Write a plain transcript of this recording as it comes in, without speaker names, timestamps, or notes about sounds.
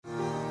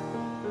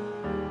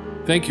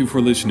Thank you for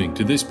listening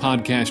to this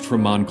podcast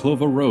from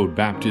Monclova Road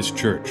Baptist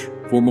Church.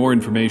 For more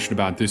information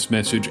about this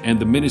message and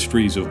the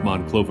ministries of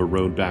Monclova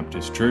Road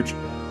Baptist Church,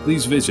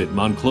 please visit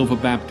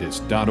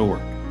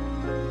monclovabaptist.org.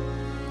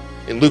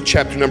 In Luke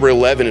chapter number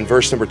 11 and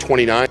verse number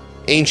 29,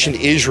 ancient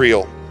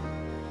Israel,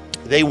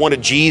 they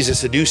wanted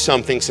Jesus to do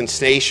something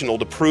sensational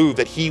to prove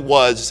that he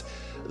was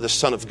the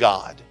Son of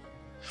God.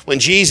 When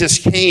Jesus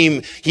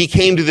came, he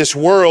came to this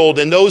world,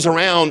 and those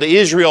around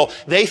Israel,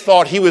 they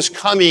thought he was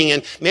coming,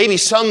 and maybe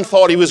some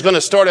thought he was going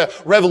to start a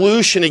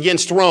revolution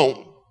against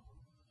Rome.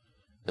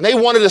 And they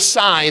wanted a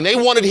sign. They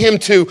wanted him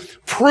to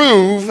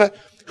prove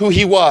who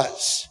he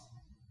was.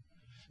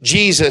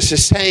 Jesus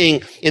is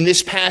saying in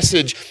this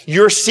passage,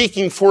 you're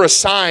seeking for a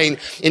sign.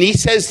 And he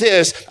says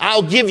this,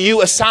 I'll give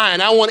you a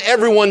sign. I want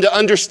everyone to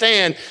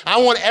understand.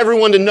 I want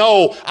everyone to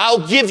know.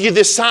 I'll give you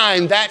this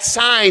sign. That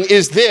sign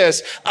is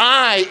this.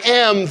 I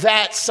am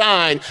that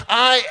sign.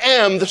 I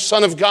am the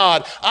Son of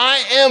God.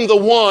 I am the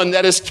one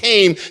that has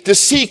came to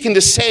seek and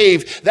to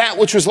save that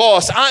which was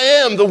lost. I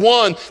am the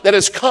one that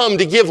has come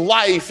to give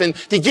life and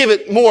to give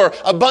it more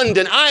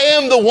abundant. I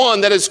am the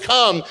one that has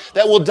come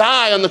that will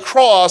die on the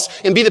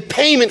cross and be the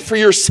payment for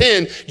your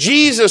sin.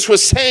 Jesus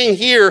was saying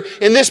here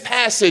in this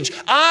passage,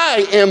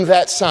 I am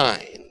that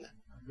sign.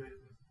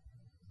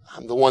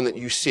 I'm the one that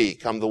you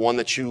seek. I'm the one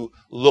that you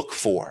look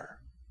for.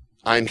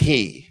 I'm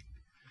he.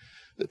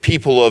 The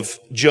people of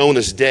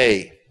Jonah's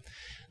day,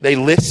 they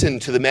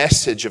listened to the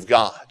message of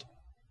God.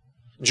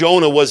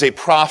 Jonah was a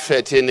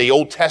prophet in the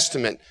Old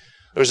Testament.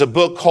 There's a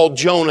book called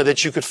Jonah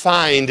that you could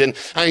find, and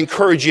I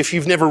encourage you, if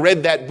you've never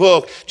read that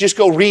book, just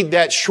go read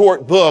that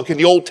short book in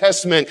the Old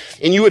Testament,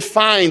 and you would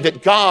find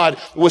that God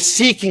was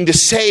seeking to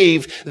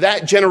save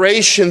that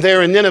generation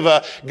there in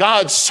Nineveh.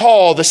 God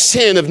saw the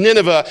sin of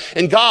Nineveh,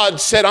 and God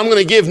said, I'm going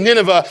to give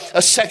Nineveh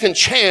a second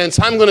chance.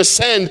 I'm going to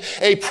send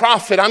a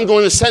prophet. I'm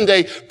going to send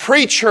a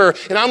preacher,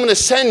 and I'm going to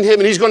send him,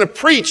 and he's going to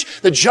preach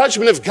the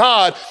judgment of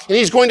God, and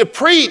he's going to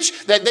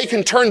preach that they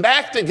can turn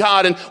back to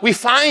God. And we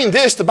find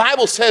this, the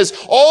Bible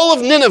says, all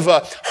of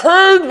Nineveh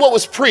heard what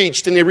was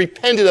preached and they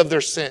repented of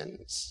their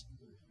sins.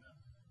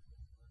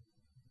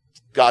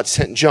 God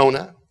sent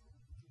Jonah.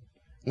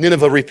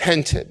 Nineveh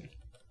repented.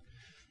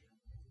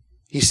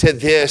 He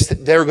said this,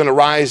 that they're going to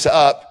rise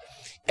up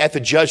at the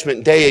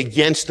judgment day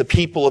against the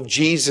people of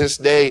Jesus'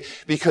 day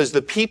because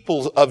the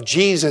people of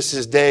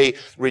Jesus' day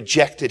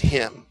rejected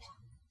him.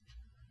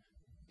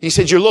 He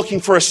said, you're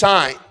looking for a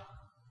sign.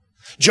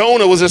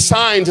 Jonah was a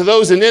sign to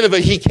those in Nineveh.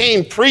 He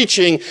came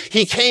preaching.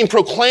 He came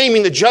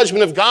proclaiming the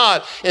judgment of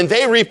God, and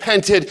they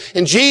repented.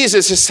 And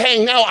Jesus is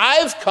saying, now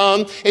I've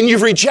come and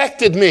you've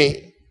rejected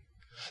me.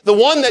 The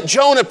one that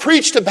Jonah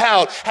preached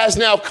about has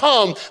now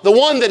come. The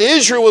one that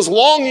Israel was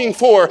longing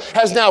for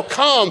has now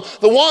come.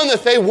 The one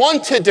that they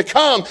wanted to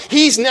come,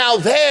 he's now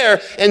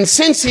there. And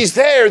since he's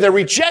there, they're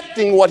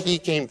rejecting what he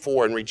came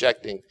for and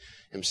rejecting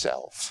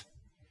himself.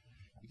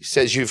 He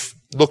says, you've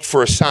looked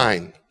for a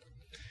sign.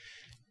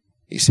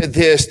 He said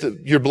this, that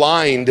you're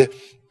blind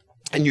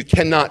and you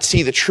cannot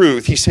see the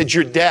truth. He said,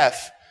 you're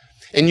deaf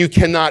and you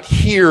cannot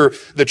hear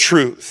the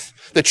truth.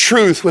 The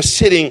truth was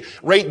sitting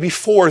right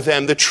before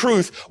them. The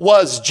truth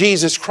was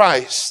Jesus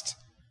Christ.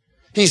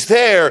 He's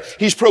there.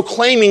 He's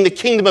proclaiming the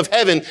kingdom of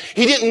heaven.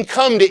 He didn't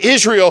come to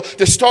Israel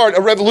to start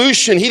a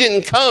revolution. He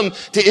didn't come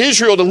to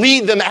Israel to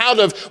lead them out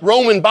of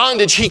Roman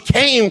bondage. He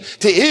came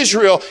to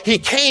Israel. He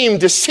came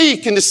to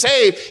seek and to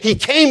save. He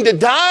came to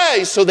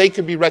die so they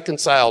could be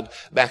reconciled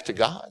back to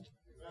God.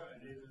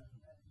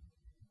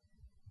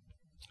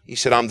 He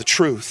said, I'm the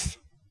truth.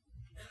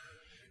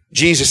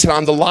 Jesus said,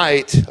 I'm the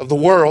light of the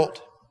world.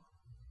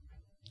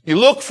 You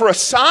look for a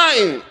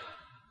sign.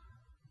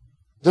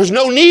 There's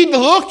no need to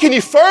look any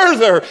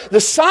further.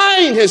 The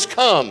sign has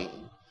come.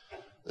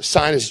 The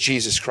sign is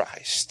Jesus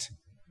Christ.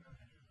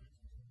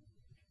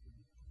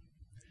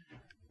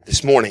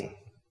 This morning,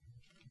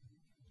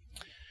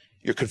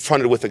 you're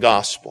confronted with the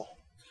gospel.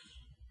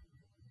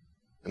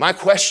 And my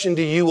question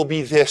to you will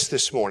be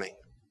this morning.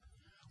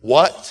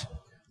 What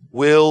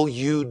will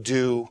you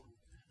do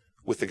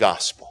with the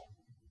gospel?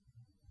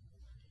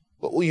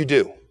 What will you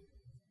do?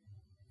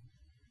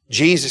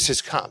 Jesus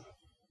has come.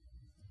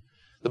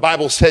 The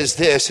Bible says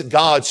this, that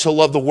God so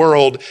loved the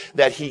world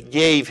that he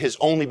gave his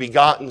only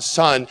begotten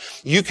Son.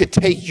 You could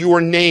take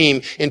your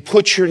name and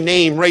put your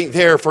name right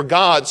there, for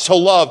God so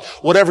loved,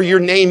 whatever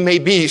your name may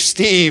be,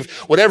 Steve,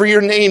 whatever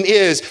your name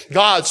is,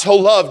 God so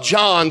loved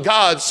John,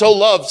 God so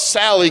loved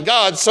Sally,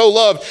 God so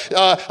loved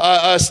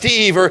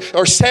Steve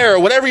or Sarah,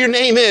 whatever your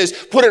name is,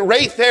 put it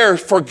right there,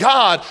 for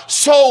God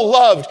so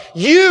loved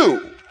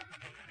you.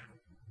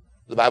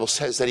 The Bible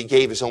says that he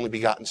gave his only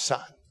begotten Son.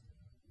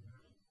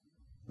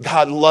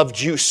 God loved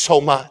you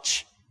so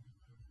much.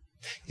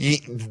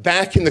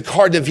 Back in the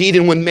Garden of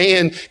Eden, when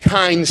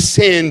mankind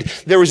sinned,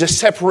 there was a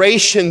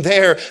separation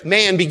there.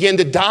 Man began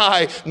to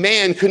die.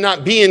 Man could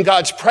not be in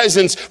God's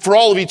presence for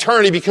all of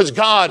eternity because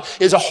God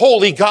is a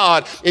holy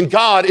God and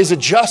God is a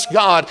just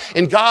God,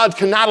 and God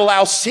cannot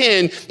allow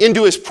sin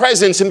into his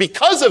presence. And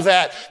because of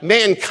that,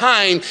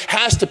 mankind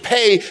has to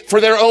pay for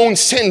their own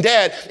sin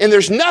debt. And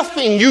there's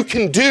nothing you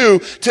can do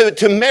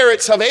to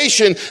merit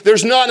salvation.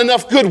 There's not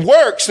enough good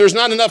works. There's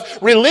not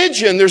enough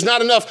religion. There's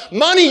not enough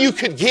money you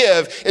could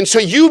give. And so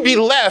you'd be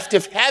left,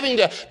 if having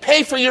to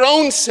pay for your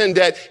own sin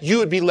debt, you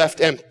would be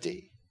left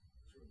empty.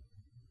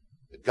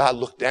 But God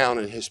looked down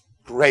in his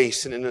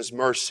grace and in his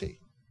mercy,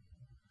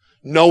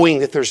 knowing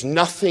that there's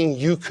nothing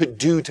you could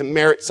do to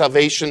merit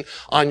salvation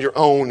on your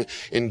own.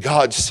 And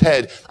God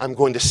said, I'm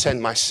going to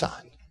send my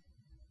son,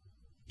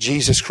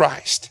 Jesus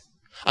Christ.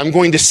 I'm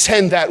going to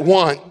send that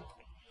one.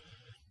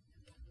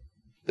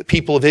 The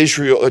people of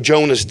Israel,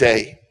 Jonah's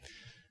day,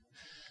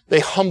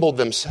 they humbled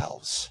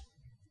themselves.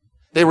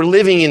 They were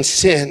living in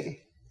sin.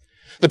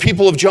 The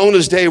people of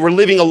Jonah's day were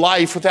living a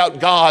life without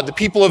God. The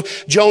people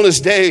of Jonah's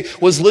day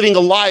was living a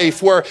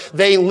life where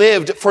they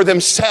lived for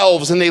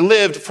themselves and they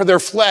lived for their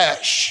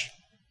flesh.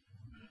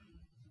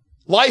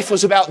 Life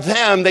was about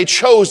them. They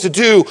chose to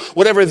do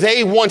whatever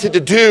they wanted to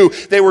do.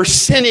 They were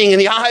sinning in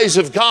the eyes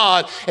of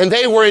God, and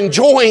they were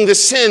enjoying the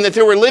sin that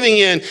they were living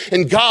in.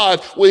 And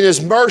God, in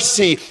his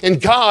mercy,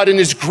 and God in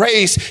his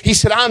grace, he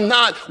said, I'm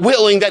not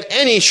willing that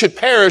any should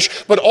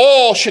perish, but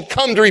all should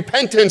come to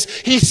repentance.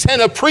 He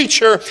sent a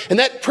preacher, and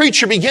that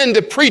preacher began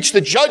to preach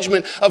the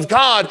judgment of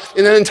God,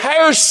 and an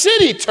entire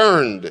city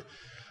turned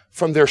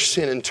from their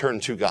sin and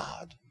turned to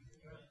God.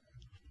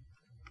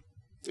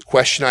 The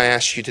question I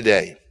ask you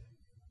today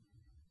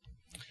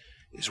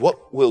is,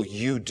 what will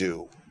you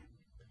do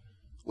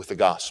with the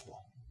gospel?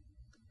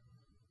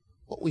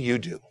 What will you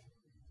do?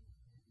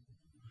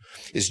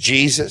 Is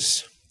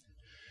Jesus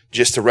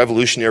just a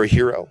revolutionary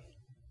hero?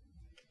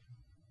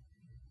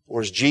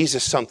 Or is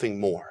Jesus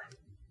something more?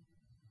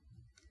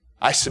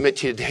 I submit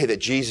to you today that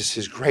Jesus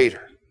is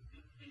greater.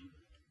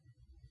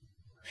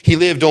 He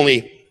lived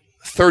only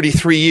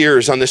 33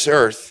 years on this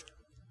earth.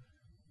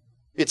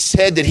 It's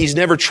said that he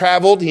never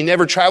traveled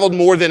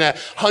more than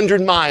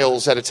 100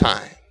 miles at a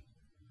time.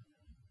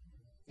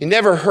 He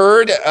never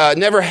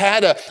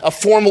had a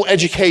formal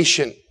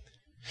education.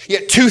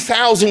 Yet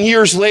 2,000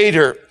 years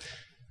later,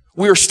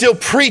 we are still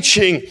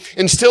preaching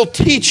and still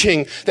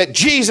teaching that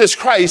Jesus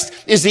Christ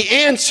is the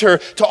answer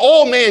to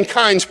all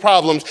mankind's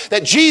problems,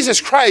 that Jesus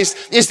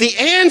Christ is the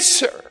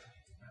answer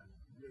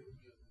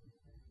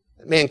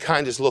that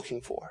mankind is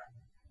looking for.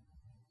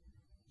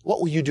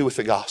 What will you do with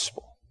the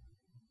gospel?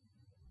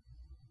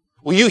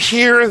 Will you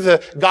hear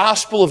the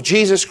gospel of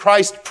Jesus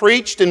Christ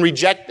preached and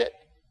reject it?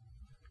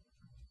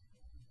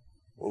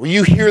 Or will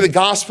you hear the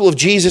gospel of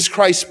Jesus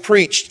Christ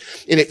preached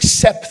and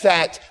accept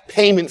that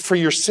payment for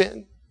your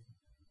sin?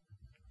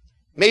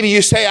 Maybe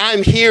you say,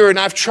 I'm here and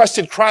I've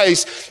trusted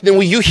Christ. Then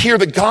will you hear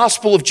the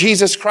gospel of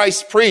Jesus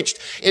Christ preached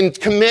and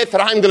commit that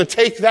I'm going to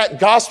take that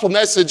gospel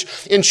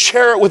message and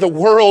share it with a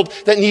world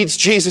that needs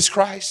Jesus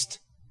Christ?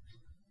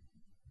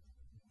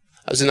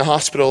 I was in the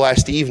hospital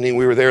last evening.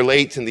 We were there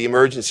late in the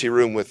emergency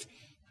room with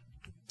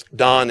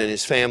Don and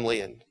his family.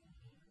 And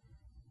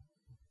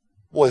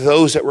boy,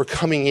 those that were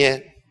coming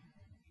in,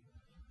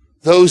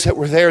 those that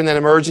were there in that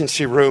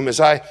emergency room, as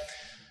I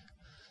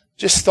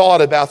just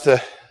thought about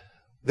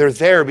they're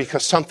there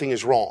because something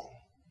is wrong.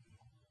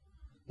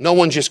 No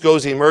one just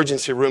goes to the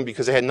emergency room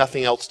because they had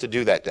nothing else to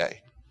do that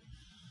day.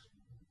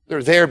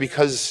 They're there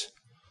because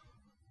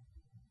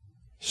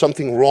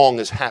something wrong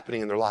is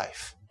happening in their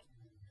life.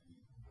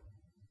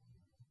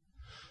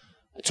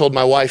 I told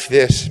my wife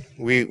this.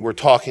 We were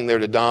talking there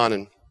to Don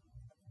and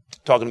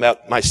talking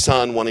about my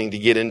son wanting to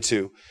get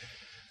into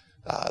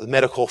the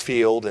medical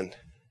field, and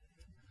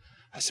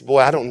I said, boy,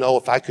 I don't know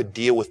if I could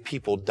deal with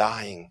people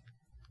dying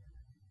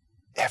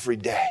every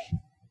day.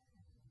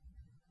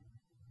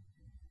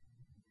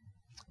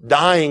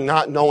 Dying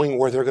not knowing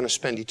where they're going to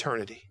spend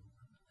eternity.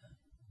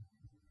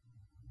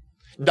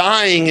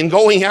 Dying and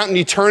going out in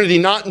eternity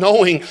not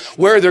knowing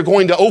where they're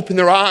going to open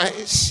their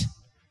eyes.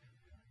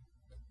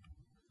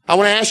 I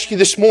want to ask you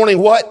this morning,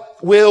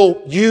 what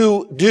will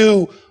you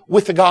do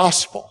with the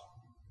gospel?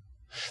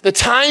 The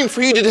time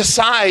for you to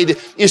decide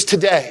is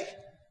today.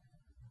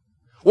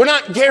 We're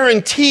not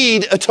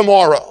guaranteed a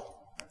tomorrow.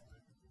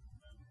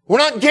 We're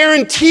not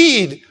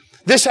guaranteed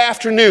this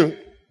afternoon.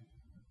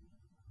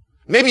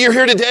 Maybe you're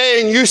here today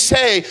and you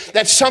say,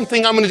 that's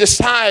something I'm going to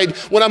decide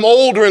when I'm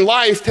older in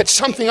life. That's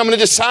something I'm going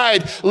to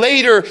decide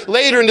later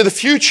into the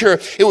future.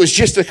 It was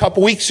just a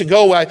couple weeks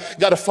ago, I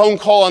got a phone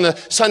call on a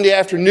Sunday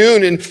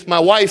afternoon, and my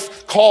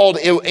wife called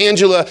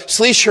Angela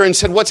Sleesher and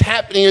said, what's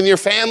happening in your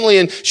family?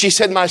 And she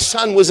said, my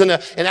son was in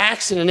an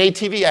accident, an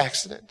ATV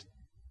accident.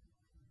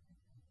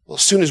 Well,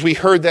 as soon as we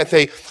heard that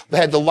they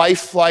had to life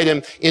flight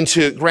him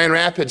into Grand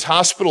Rapids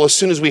Hospital, as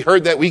soon as we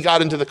heard that, we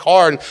got into the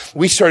car and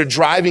we started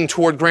driving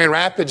toward Grand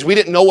Rapids. We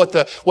didn't know what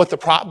the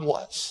problem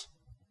was.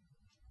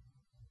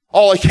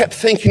 All I kept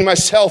thinking to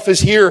myself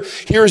is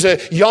here's a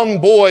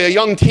young boy, a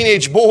young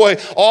teenage boy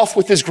off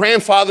with his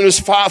grandfather and his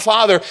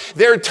father.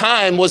 Their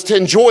time was to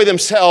enjoy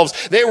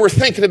themselves. They were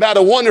thinking about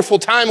a wonderful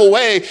time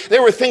away. They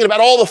were thinking about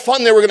all the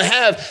fun they were going to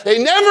have.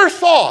 They never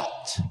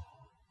thought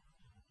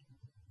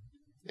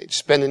they'd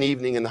spend an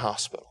evening in the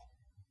hospital.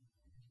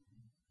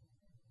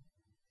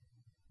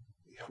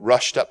 We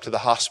rushed up to the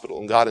hospital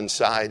and got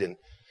inside, and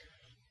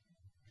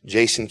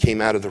Jason came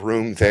out of the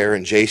room there,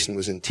 and Jason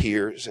was in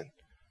tears, and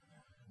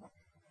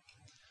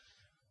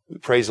we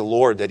praise the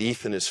Lord that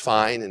Ethan is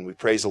fine, and we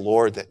praise the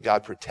Lord that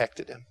God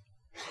protected him.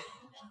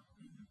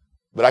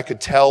 But I could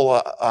tell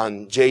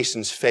on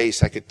Jason's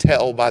face, I could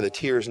tell by the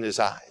tears in his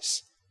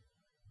eyes.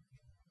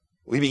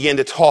 We began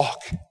to talk.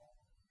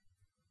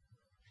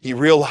 He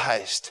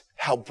realized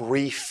how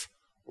brief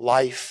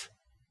life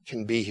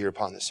can be here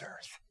upon this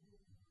earth.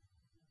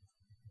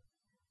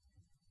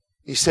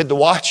 He said to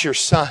watch your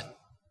son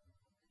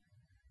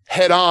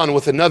head on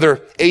with another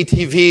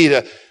ATV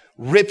to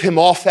rip him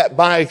off that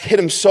bike, hit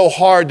him so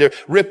hard to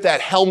rip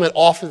that helmet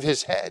off of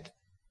his head.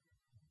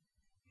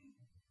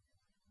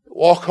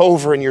 Walk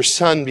over and your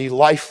son be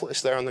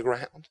lifeless there on the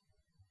ground.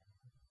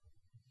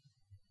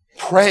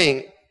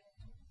 Praying.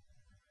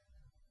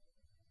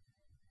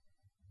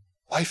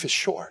 Life is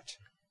short.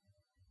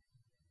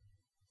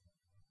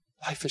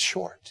 Life is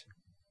short.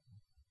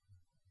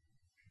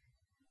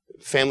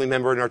 A family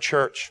member in our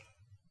church.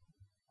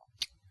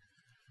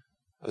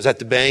 I was at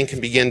the bank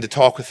and began to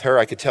talk with her.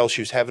 I could tell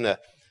she was having a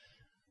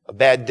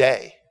bad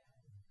day.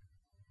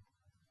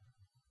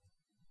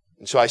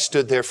 And so I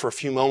stood there for a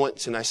few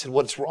moments and I said,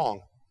 "What's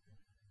wrong?"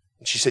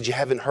 And she said, "You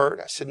haven't heard?"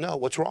 I said, "No,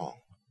 what's wrong?"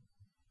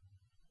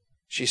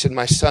 She said,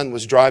 "My son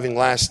was driving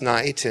last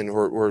night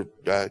or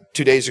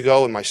 2 days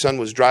ago, and my son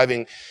was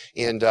driving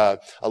and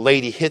a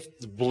lady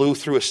blew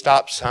through a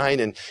stop sign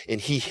and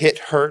he hit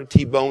her,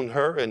 T-boned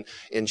her,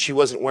 and she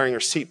wasn't wearing her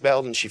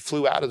seatbelt and she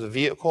flew out of the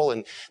vehicle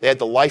and they had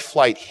to life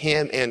flight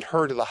him and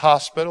her to the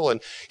hospital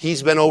and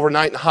he's been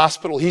overnight in the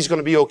hospital. He's going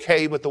to be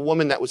okay, but the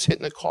woman that was hit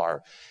in the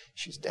car,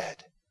 she's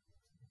dead.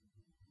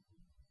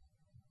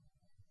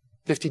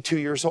 52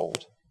 years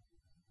old.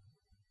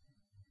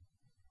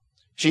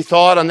 She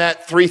thought on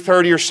that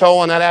 3:30 or so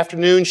on that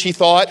afternoon, she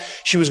thought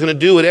she was going to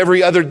do what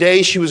every other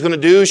day she was going to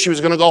do. She was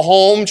going to go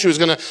home. She was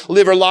going to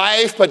live her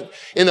life. But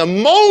in a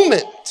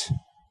moment,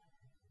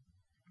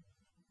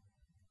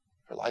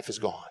 her life is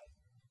gone.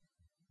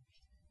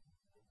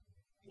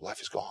 Her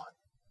life is gone.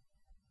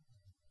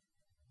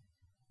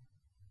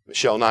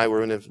 Michelle and I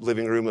were in the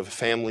living room of a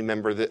family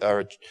member,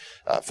 or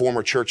a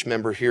former church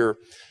member here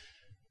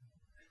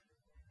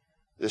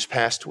this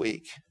past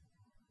week.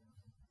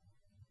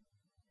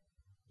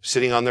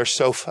 Sitting on their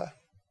sofa,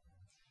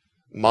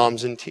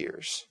 mom's in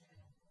tears.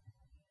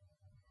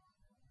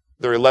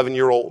 Their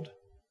 11-year-old,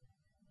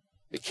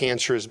 the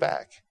cancer is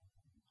back.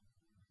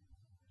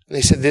 And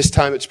they said this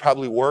time it's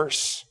probably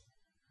worse.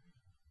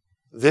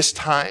 This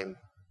time,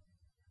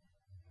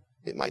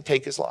 it might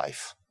take his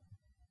life.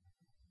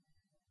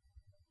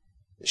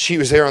 She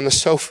was there on the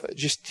sofa,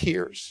 just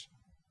tears.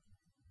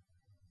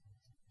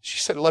 She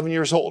said, 11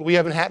 years old, we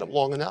haven't had him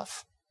long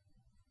enough.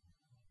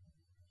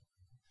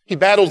 He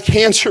battled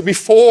cancer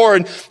before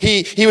and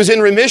he was in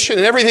remission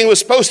and everything was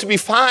supposed to be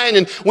fine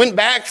and went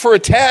back for a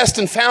test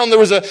and found there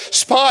was a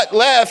spot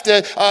left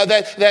that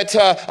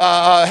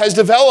has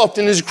developed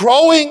and is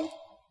growing.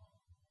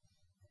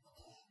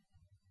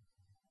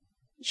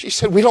 She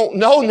said, we don't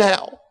know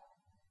now.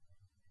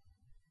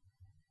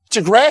 It's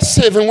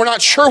aggressive and we're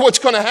not sure what's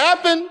going to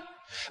happen.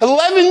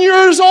 11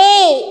 years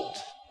old.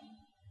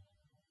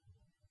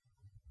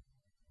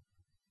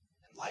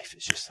 And life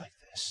is just like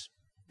this.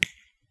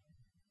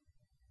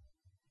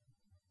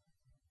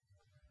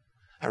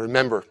 I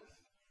remember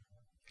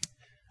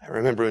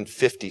when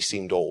 50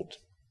 seemed old.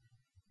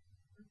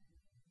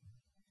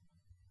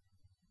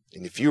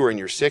 And if you were in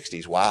your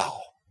 60s,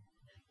 wow.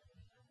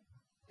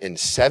 In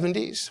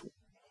 70s,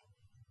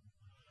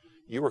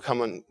 you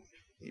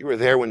were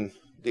there when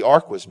the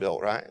ark was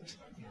built, right?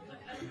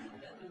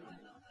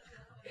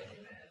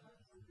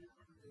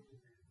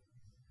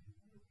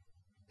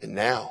 And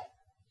now,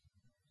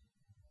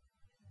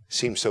 it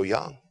seems so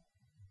young.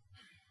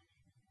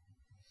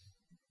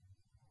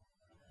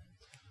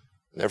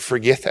 Never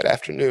forget that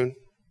afternoon,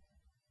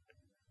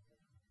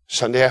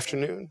 Sunday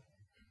afternoon.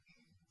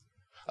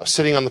 I was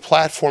sitting on the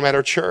platform at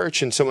our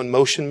church and someone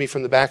motioned me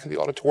from the back of the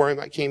auditorium.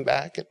 I came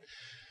back and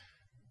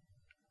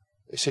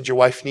they said, your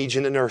wife needs you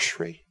in the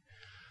nursery.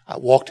 I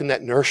walked in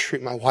that nursery.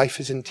 My wife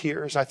is in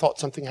tears. I thought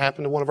something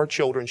happened to one of our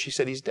children. She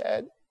said, he's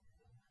dead.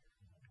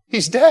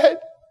 He's dead.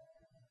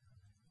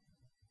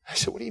 I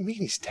said, what do you mean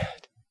he's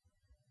dead?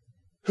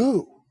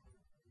 Who?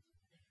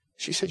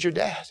 She said, your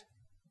dad.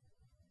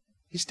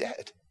 He's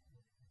dead.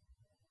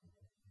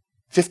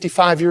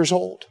 55 years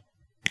old.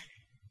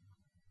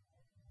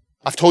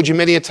 I've told you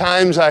many a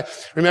times, I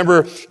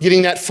remember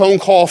getting that phone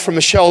call from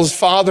Michelle's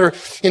father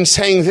and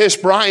saying this,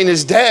 Brian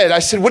is dead. I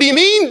said, what do you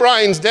mean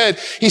Brian's dead?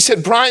 He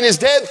said, Brian is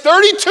dead,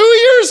 32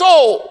 years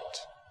old.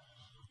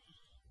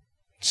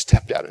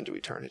 Stepped out into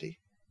eternity.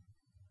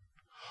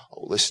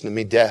 Oh, listen to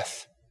me,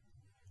 death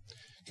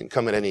can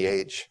come at any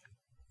age.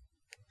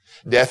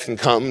 Death can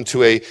come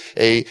to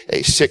a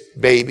sick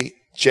baby.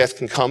 Death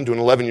can come to an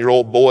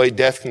 11-year-old boy.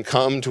 Death can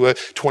come to a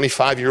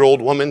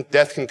 25-year-old woman.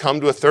 Death can come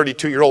to a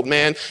 32-year-old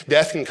man.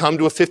 Death can come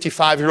to a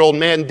 55-year-old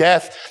man.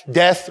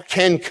 Death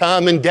can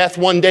come, and death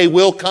one day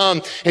will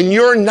come. And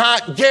you're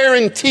not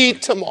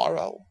guaranteed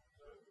tomorrow.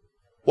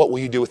 What will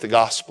you do with the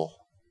gospel?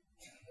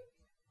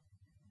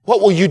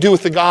 What will you do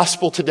with the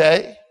gospel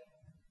today?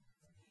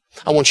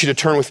 I want you to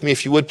turn with me,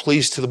 if you would,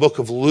 please, to the book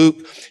of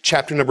Luke,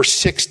 chapter number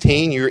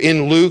 16. You're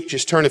in Luke.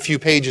 Just turn a few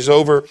pages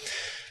over.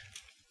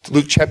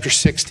 Luke chapter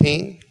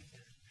 16.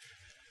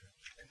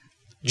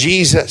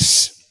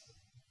 Jesus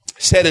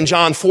said in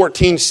John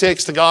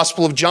 14:6, the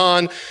Gospel of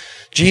John,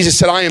 Jesus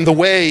said, I am the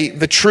way,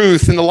 the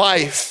truth, and the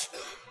life.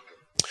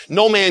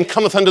 No man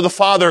cometh unto the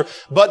Father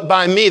but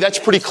by me. That's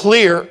pretty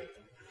clear.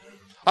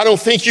 I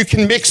don't think you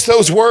can mix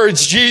those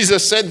words.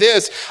 Jesus said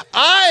this,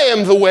 I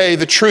am the way,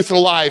 the truth, and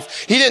the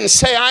life. He didn't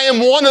say, I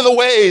am one of the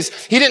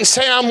ways. He didn't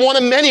say, I'm one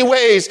of many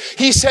ways.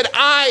 He said,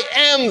 I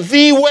am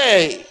the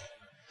way.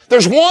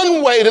 There's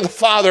one way to the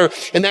Father,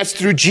 and that's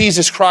through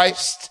Jesus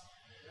Christ.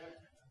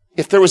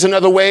 If there was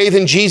another way,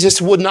 then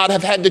Jesus would not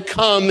have had to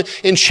come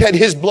and shed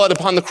his blood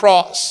upon the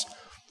cross.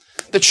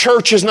 The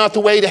church is not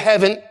the way to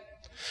heaven.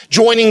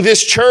 Joining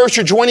this church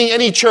or joining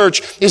any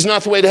church is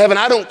not the way to heaven.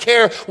 I don't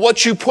care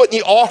what you put in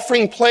the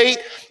offering plate.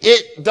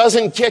 It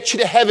doesn't get you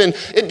to heaven.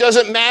 It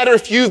doesn't matter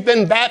if you've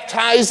been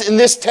baptized in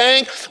this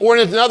tank or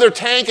in another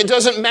tank. It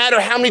doesn't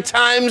matter how many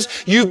times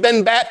you've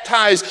been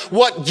baptized.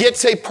 What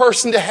gets a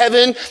person to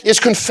heaven is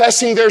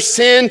confessing their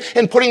sin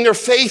and putting their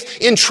faith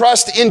and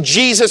trust in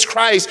Jesus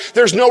Christ.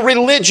 There's no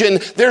religion.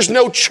 There's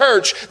no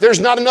church. There's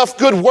not enough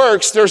good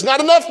works. There's not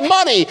enough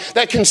money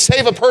that can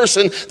save a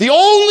person. The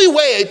only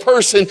way a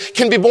person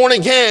can be born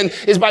again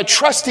is by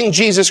trusting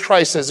Jesus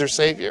Christ as their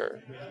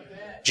Savior.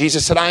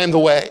 Jesus said, I am the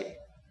way.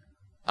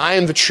 I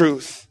am the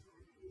truth.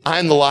 I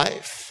am the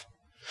life.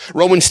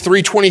 Romans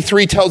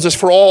 3:23 tells us,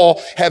 for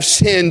all have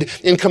sinned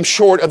and come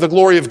short of the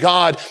glory of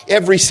God.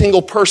 Every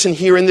single person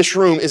here in this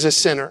room is a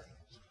sinner.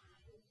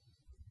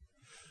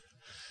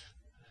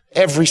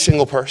 Every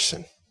single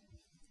person.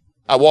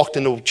 I walked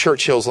into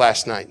Churchill's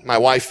last night. My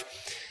wife,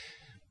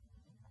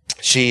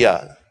 she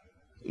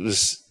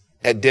was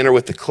at dinner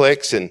with the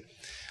Clicks, and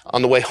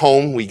on the way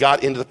home, we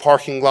got into the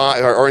parking lot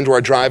or into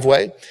our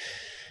driveway,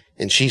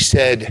 and she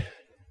said,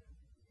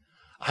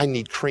 I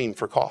need cream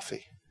for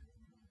coffee.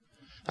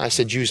 I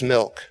said, use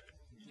milk.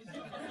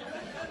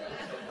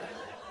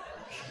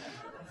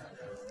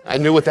 I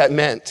knew what that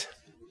meant.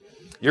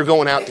 You're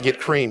going out to get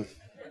cream.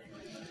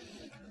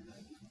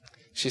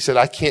 She said,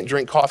 I can't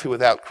drink coffee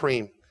without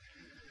cream.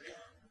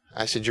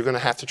 I said, you're going to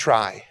have to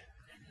try.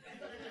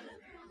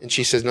 And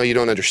she says, no, you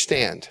don't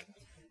understand.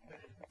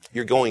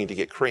 You're going to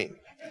get cream.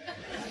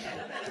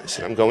 I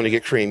said, I'm going to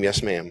get cream.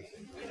 Yes, ma'am.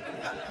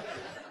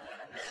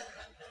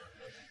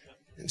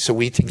 And so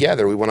we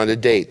went on a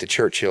date to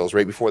Churchill's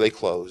right before they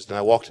closed. And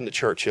I walked into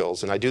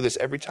Churchill's, and I do this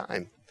every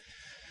time.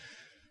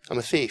 I'm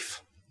a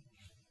thief.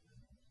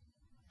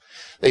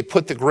 They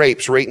put the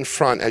grapes right in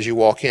front as you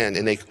walk in,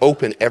 and they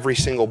open every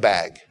single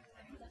bag.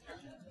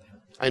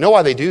 I know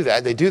why they do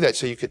that. They do that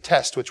so you could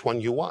test which one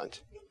you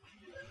want.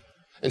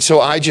 And so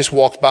I just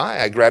walked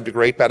by. I grabbed a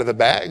grape out of the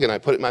bag, and I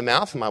put it in my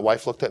mouth, and my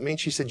wife looked at me, and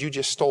she said, you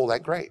just stole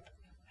that grape.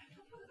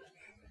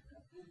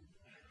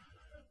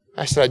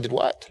 I said, I did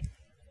what?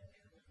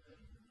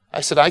 I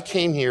said, I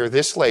came here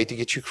this late to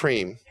get you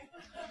cream,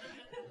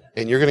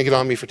 and you're going to get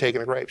on me for taking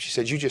a grape. She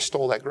said, you just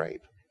stole that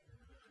grape.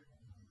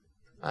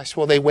 I said,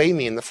 well, they weigh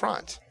me in the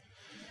front.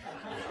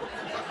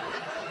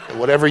 And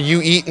whatever you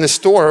eat in the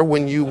store,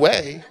 when you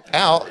weigh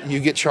out, you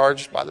get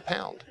charged by the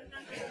pound.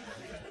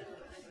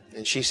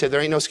 And she said, there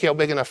ain't no scale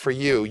big enough for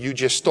you. You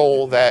just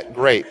stole that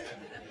grape.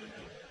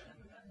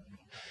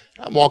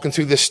 I'm walking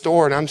through this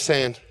store, and I'm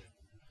saying,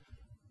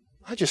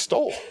 I just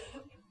stole.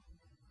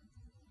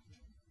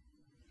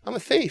 I'm a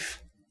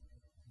thief.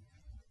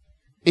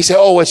 He said,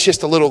 oh, it's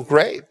just a little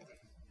grape.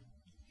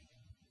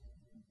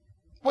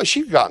 Well,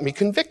 she got me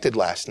convicted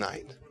last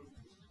night.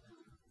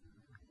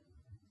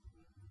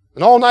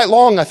 And all night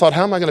long, I thought,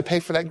 how am I going to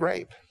pay for that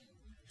grape?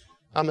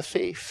 I'm a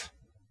thief.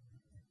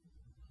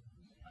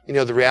 You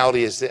know, the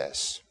reality is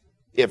this.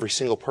 Every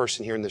single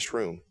person here in this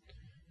room,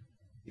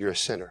 you're a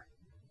sinner.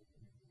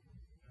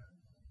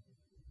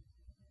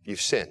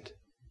 You've sinned.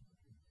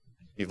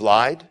 You've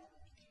lied.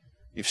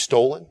 You've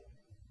stolen.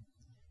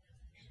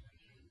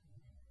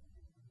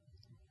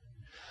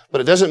 But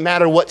it doesn't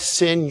matter what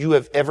sin you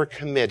have ever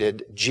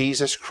committed,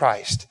 Jesus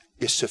Christ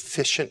is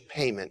sufficient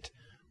payment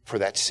for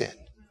that sin.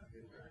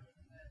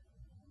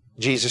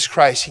 Jesus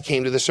Christ, He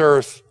came to this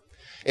earth.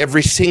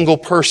 Every single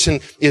person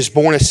is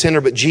born a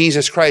sinner, but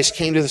Jesus Christ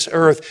came to this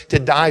earth to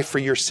die for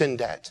your sin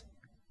debt.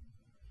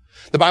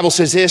 The Bible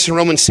says this in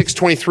Romans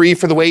 6:23,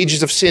 for the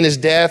wages of sin is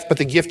death, but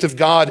the gift of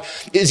God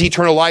is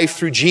eternal life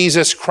through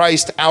Jesus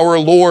Christ our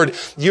Lord.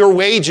 Your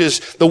wages,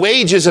 the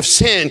wages of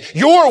sin,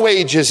 your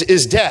wages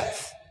is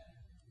death.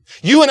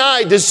 You and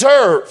I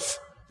deserve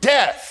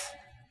death.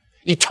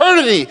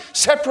 Eternity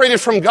separated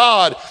from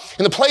God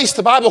in the place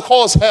the Bible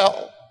calls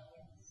hell.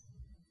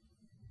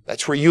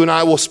 That's where you and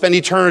I will spend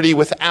eternity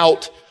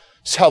without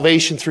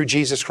salvation through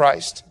Jesus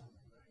Christ.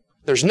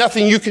 There's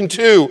nothing you can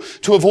do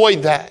to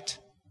avoid that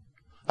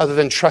other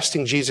than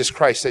trusting Jesus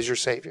Christ as your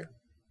Savior.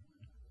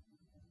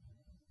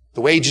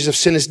 The wages of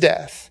sin is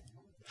death.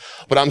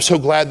 But I'm so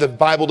glad the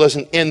Bible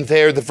doesn't end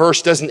there. The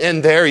verse doesn't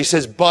end there. He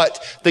says,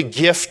 but the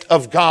gift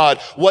of God.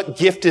 What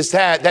gift is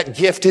that? That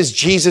gift is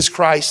Jesus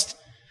Christ.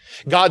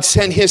 God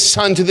sent His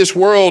Son to this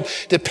world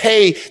to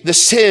pay the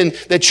sin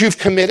that you've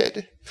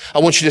committed. I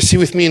want you to see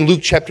with me in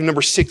Luke chapter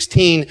number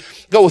 16.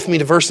 Go with me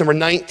to verse number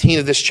 19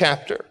 of this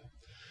chapter.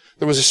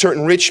 There was a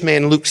certain rich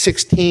man, Luke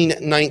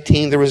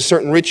 16:19. There was a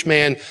certain rich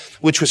man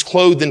which was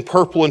clothed in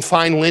purple and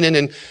fine linen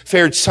and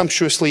fared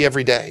sumptuously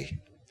every day.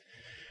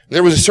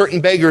 There was a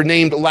certain beggar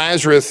named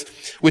Lazarus,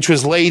 which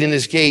was laid in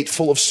his gate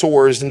full of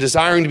sores and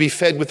desiring to be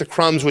fed with the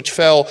crumbs which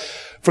fell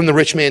from the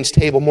rich man's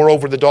table.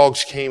 Moreover, the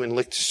dogs came and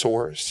licked his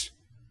sores.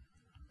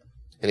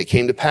 And it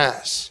came to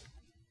pass.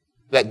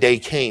 That day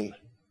came.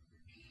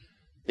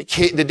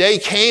 The day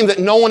came that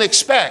no one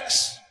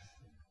expects.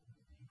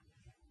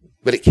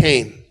 But it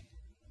came.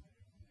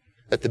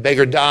 That the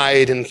beggar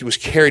died and he was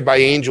carried by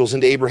angels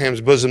into Abraham's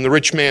bosom. The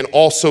rich man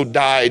also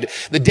died.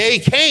 The day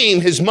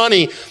came, his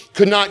money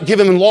could not give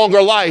him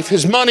longer life.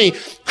 His money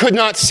could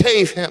not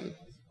save him.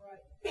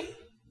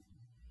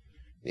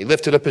 He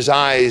lifted up his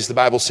eyes, the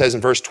Bible says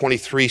in verse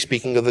 23,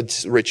 speaking of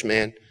the rich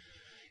man,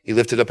 he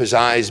lifted up his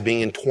eyes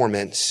being in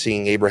torment,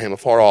 seeing Abraham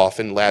afar off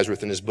and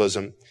Lazarus in his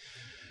bosom.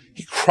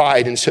 He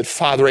cried and said,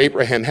 Father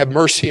Abraham, have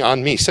mercy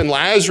on me. Send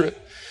Lazarus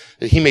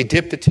that he may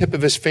dip the tip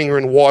of his finger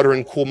in water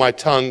and cool my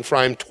tongue, for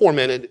I am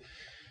tormented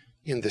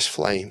in this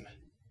flame.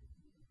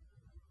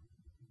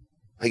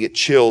 I get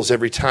chills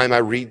every time I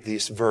read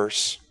this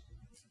verse.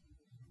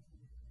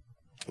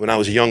 When I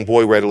was a young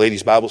boy, we had a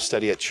ladies' Bible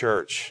study at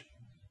church.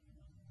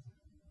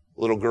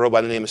 A little girl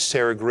by the name of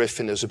Sarah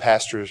Griffin was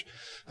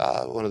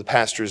one of the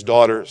pastor's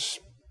daughters.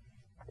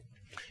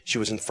 She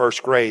was in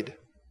first grade.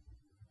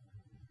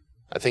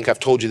 I think I've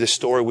told you this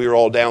story. We were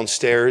all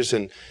downstairs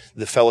in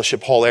the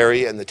fellowship hall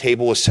area, and the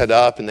table was set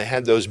up, and they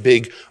had those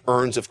big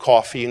urns of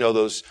coffee,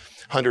 those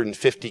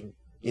 150,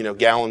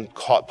 gallon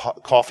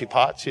coffee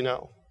pots,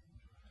 the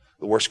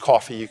worst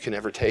coffee you can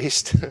ever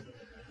taste. It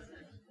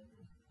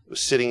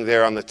was sitting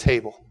there on the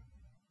table.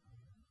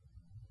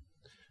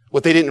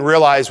 What they didn't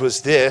realize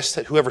was this,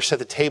 that whoever set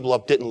the table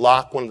up didn't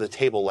lock one of the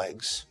table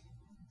legs.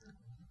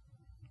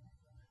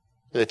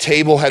 The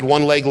table had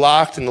one leg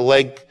locked, and the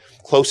leg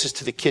closest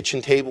to the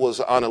kitchen table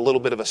was on a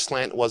little bit of a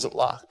slant. It wasn't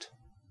locked.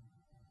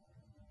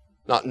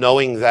 Not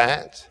knowing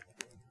that,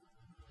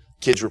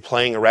 kids were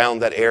playing around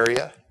that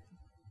area.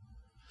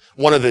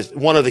 One of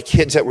the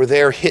kids that were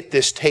there hit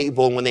this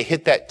table, and when they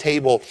hit that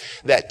table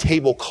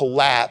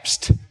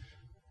collapsed.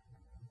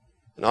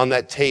 And on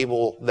that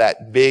table,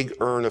 that big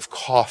urn of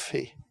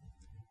coffee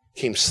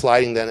came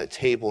sliding down the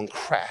table and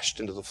crashed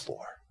into the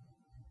floor.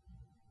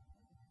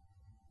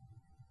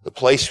 The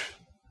place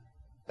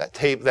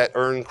that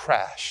urn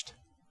crashed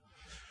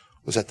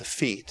was at the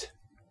feet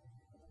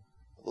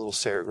of little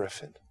Sarah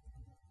Griffin.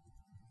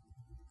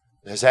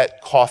 And as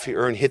that coffee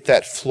urn hit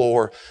that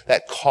floor,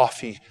 that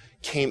coffee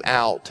came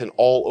out and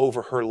all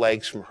over her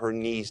legs from her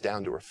knees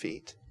down to her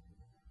feet.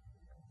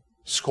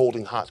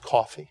 Scalding hot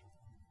coffee.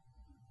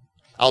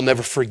 I'll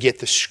never forget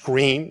the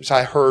screams.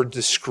 I heard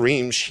the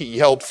screams. She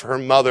yelled for her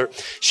mother.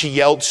 She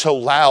yelled so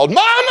loud,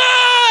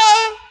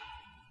 Mama!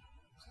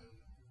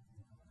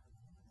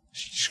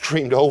 She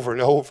screamed over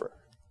and over.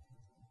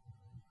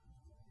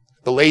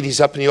 The ladies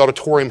up in the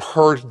auditorium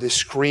heard this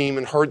scream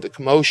and heard the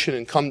commotion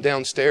and come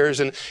downstairs.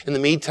 And in the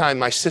meantime,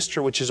 my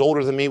sister, which is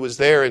older than me, was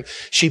there, and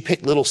she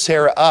picked little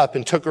Sarah up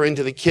and took her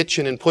into the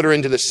kitchen and put her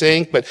into the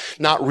sink, but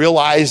not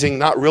realizing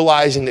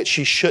that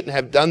she shouldn't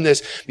have done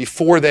this.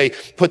 Before they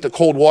put the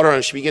cold water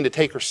on, she began to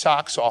take her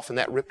socks off, and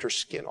that ripped her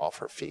skin off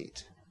her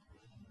feet.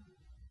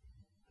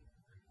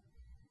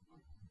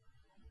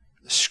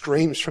 The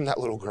screams from that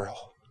little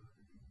girl.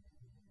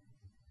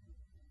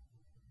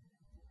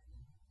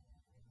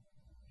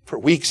 For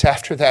weeks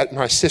after that,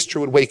 my sister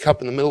would wake up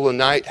in the middle of the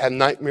night, have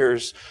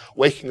nightmares,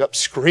 waking up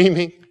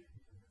screaming.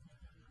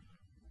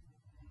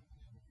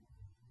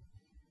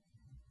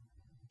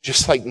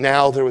 Just like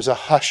now, there was a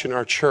hush in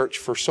our church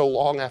for so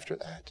long after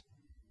that.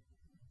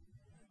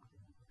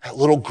 That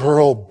little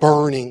girl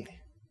burning,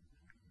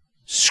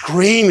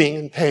 screaming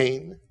in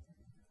pain.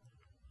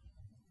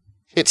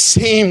 It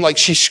seemed like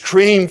she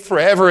screamed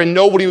forever and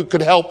nobody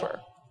could help her.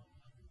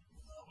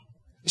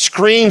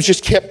 Screams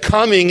just kept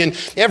coming, and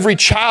every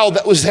child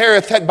that was there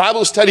at that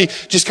Bible study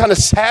just kind of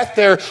sat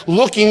there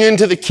looking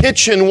into the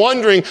kitchen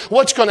wondering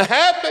what's going to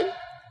happen.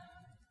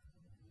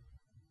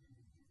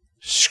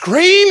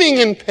 Screaming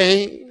in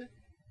pain.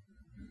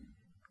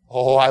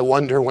 Oh, I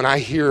wonder when I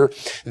hear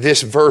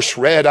this verse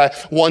read, I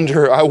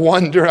wonder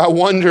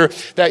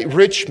that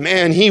rich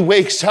man, he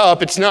wakes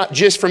up. It's not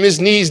just from his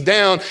knees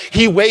down.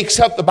 He wakes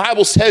up. The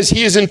Bible says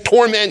he is in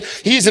torment.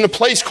 He's in a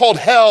place called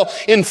hell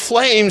in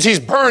flames. He's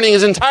burning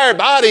his entire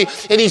body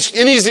and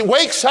he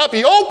wakes up.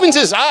 He opens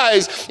his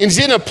eyes and he's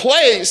in a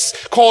place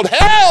called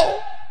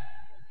hell.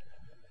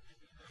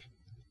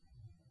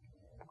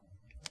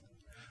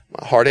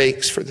 My heart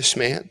aches for this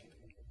man.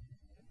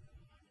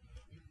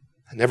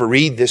 I never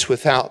read this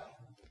without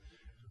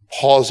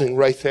pausing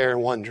right there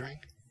and wondering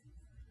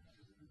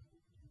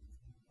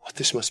what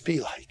this must be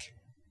like.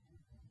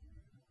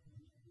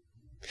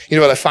 You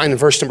know what I find in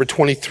verse number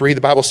 23?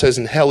 The Bible says,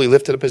 in hell he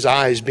lifted up his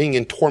eyes, being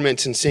in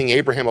torments and seeing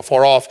Abraham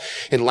afar off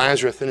and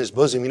Lazarus in his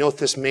bosom. You know what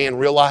this man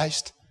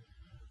realized?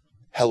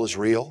 Hell is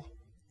real.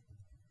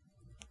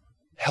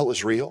 Hell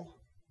is real.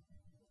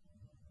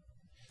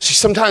 See,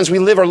 sometimes we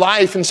live our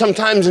life and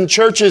sometimes in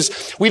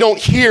churches we don't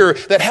hear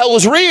that hell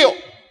is real.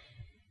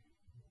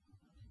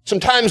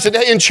 Sometimes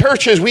today in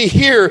churches we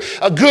hear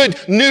a good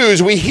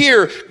news, we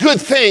hear good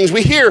things,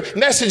 we hear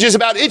messages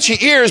about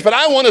itchy ears, but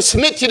I want to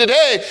submit to you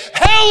today,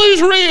 hell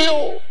is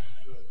real.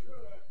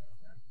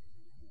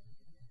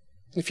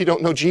 If you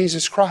don't know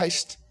Jesus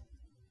Christ,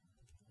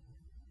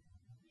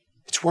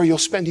 it's where you'll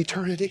spend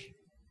eternity.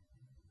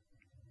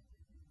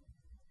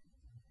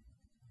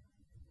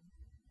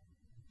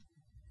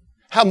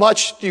 How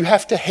much do you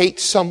have to hate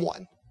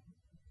someone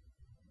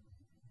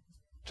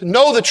to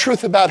know the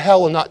truth about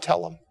hell and not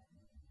tell them?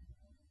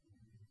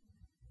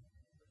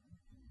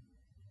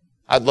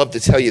 I'd love to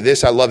tell you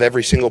this. I love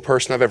every single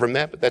person I've ever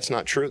met, but that's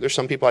not true. There's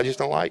some people I just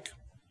don't like.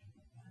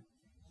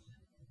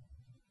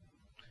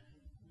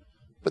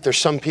 But there's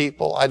some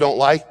people I don't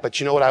like,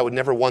 but you know what? I would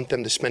never want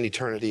them to spend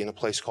eternity in a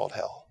place called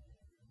hell.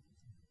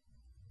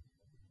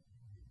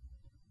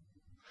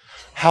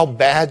 How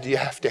bad do you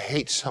have to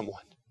hate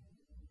someone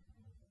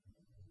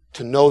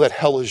to know that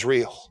hell is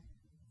real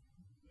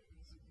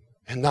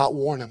and not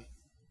warn them?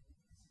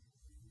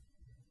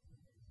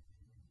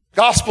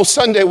 Gospel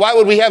Sunday. Why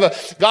would we have a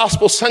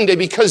Gospel Sunday?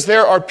 Because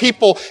there are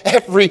people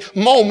every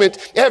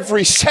moment,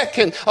 every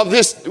second of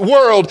this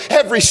world,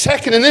 every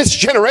second in this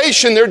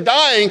generation, they're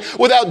dying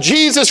without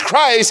Jesus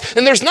Christ.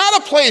 And there's not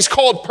a place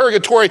called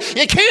purgatory.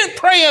 You can't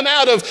pray them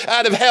out of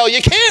hell.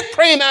 You can't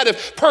pray them out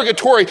of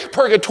purgatory.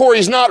 Purgatory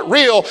is not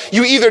real.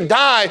 You either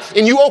die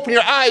and you open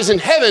your eyes in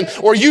heaven,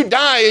 or you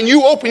die and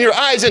you open your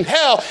eyes in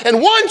hell.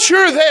 And once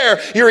you're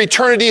there, your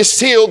eternity is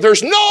sealed.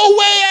 There's no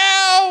way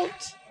out.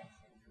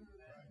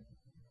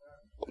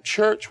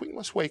 Church, we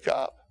must wake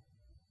up.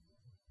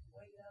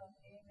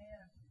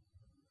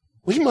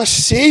 We must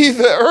see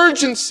the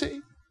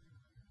urgency.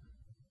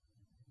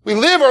 We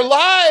live our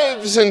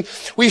lives and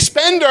we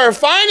spend our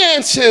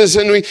finances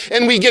and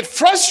we get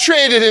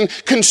frustrated and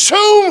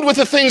consumed with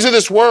the things of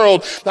this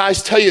world. I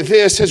tell you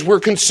this, as we're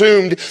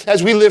consumed,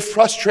 as we live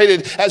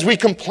frustrated, as we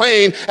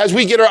complain, as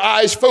we get our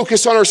eyes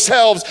focused on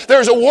ourselves,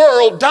 there's a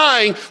world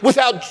dying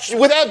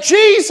without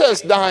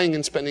Jesus, dying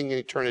and spending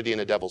eternity in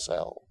a devil's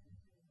hell.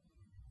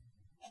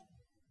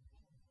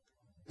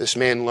 This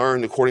man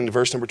learned, according to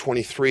verse number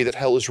 23, that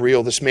hell is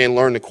real. This man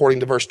learned, according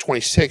to verse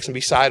 26, and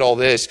beside all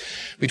this,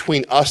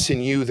 between us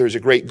and you, there's a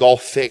great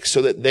gulf fixed, so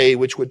that they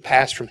which would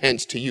pass from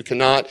hence to you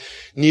cannot,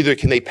 neither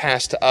can they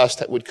pass to us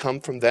that would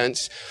come from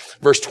thence.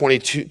 Verse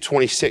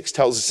 26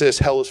 tells us this,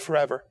 hell is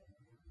forever.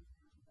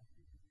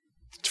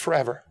 It's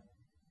forever.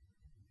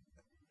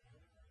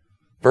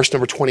 Verse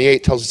number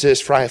 28 tells us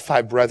this, for I have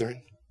 5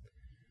 brethren,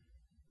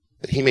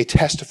 that he may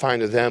testify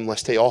unto them,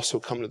 lest they also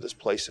come to this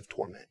place of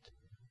torment.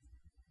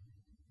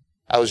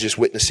 I was just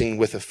witnessing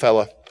with a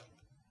fella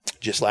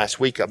just last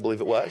week, I believe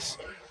it was.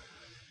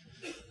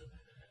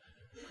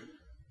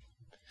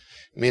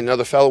 Me and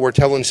another fellow were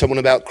telling someone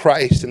about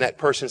Christ, and that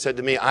person said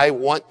to me, I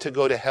want to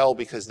go to hell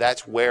because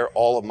that's where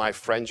all of my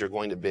friends are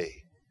going to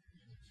be.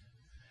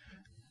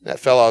 That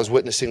fellow I was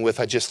witnessing with,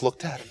 I just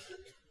looked at him.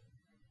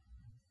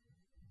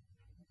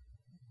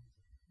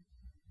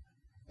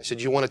 I said,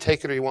 you want to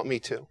take it or you want me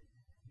to?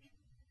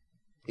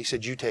 He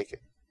said, you take it.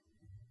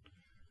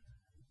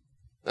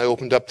 I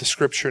opened up the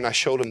scripture and I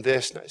showed him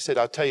this. And I said,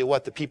 I'll tell you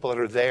what, the people that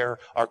are there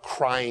are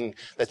crying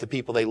that the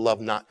people they love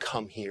not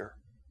come here.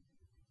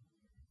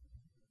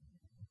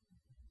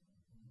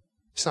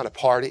 It's not a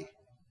party.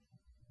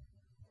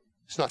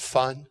 It's not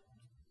fun.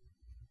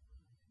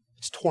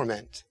 It's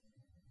torment.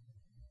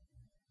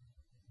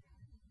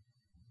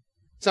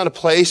 It's not a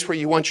place where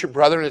you want your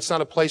brother, and it's not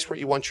a place where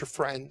you want your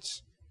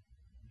friends.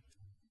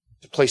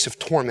 It's a place of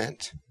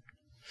torment.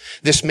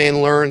 This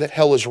man learned that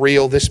hell is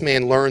real. This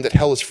man learned that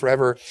hell is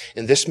forever.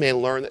 And this man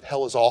learned that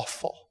hell is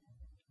awful.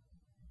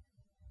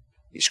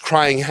 He's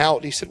crying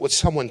out. He said, would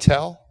someone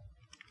tell?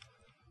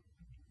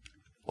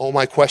 Oh,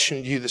 my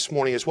question to you this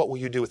morning is, what will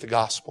you do with the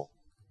gospel?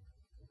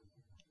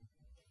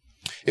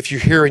 If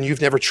you're here and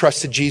you've never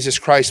trusted Jesus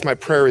Christ, my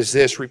prayer is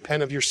this: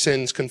 repent of your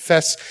sins,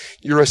 confess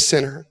you're a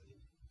sinner.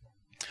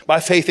 By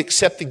faith,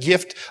 accept the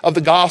gift of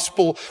the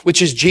gospel,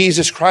 which is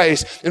Jesus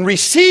Christ, and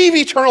receive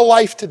eternal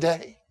life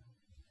today.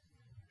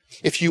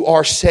 If you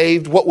are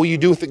saved, what will you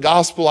do with the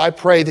gospel? I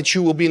pray that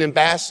you will be an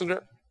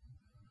ambassador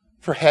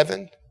for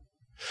heaven.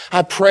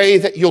 I pray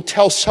that you'll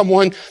tell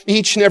someone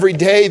each and every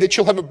day, that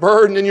you'll have a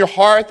burden in your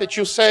heart, that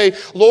you'll say,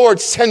 Lord,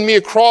 send me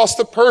across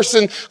the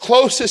person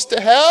closest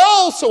to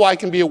hell so I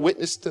can be a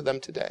witness to them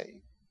today.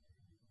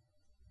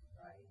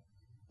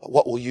 But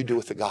what will you do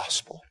with the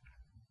gospel?